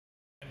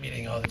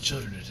meeting all the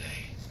children today.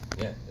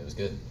 Yeah, it was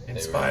good.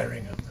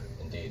 Inspiring them.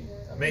 Indeed.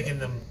 Making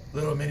them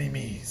little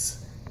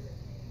mini-me's.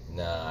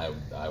 Nah,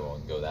 I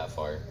won't go that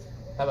far.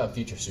 How about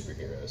future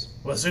superheroes?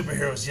 Well,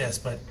 superheroes, yes,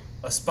 but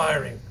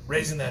aspiring,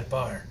 raising that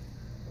bar.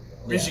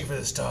 Reaching for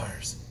the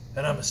stars.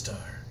 And I'm a star.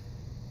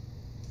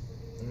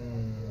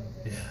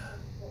 Yeah.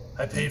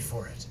 I paid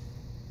for it.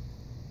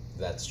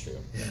 That's true.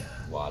 Yeah.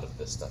 A lot of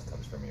this stuff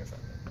comes from your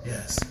family.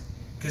 Yes.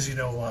 Because you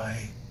know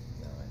why?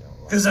 No, I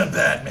don't. Because I'm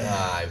Batman.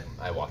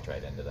 I walked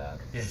right into that.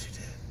 Yes, you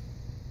did.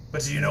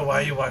 But do you know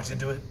why you walked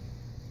into it?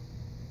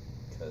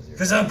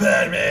 Because I'm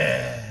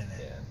Batman.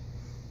 Yeah.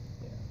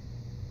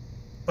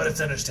 But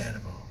it's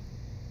understandable.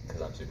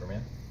 Because I'm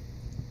Superman?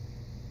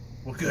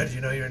 Well, good.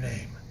 You know your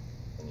name.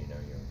 And you know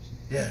yours.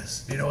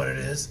 Yes. Do you know what it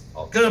is?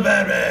 I'll- Because I'm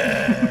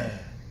Batman.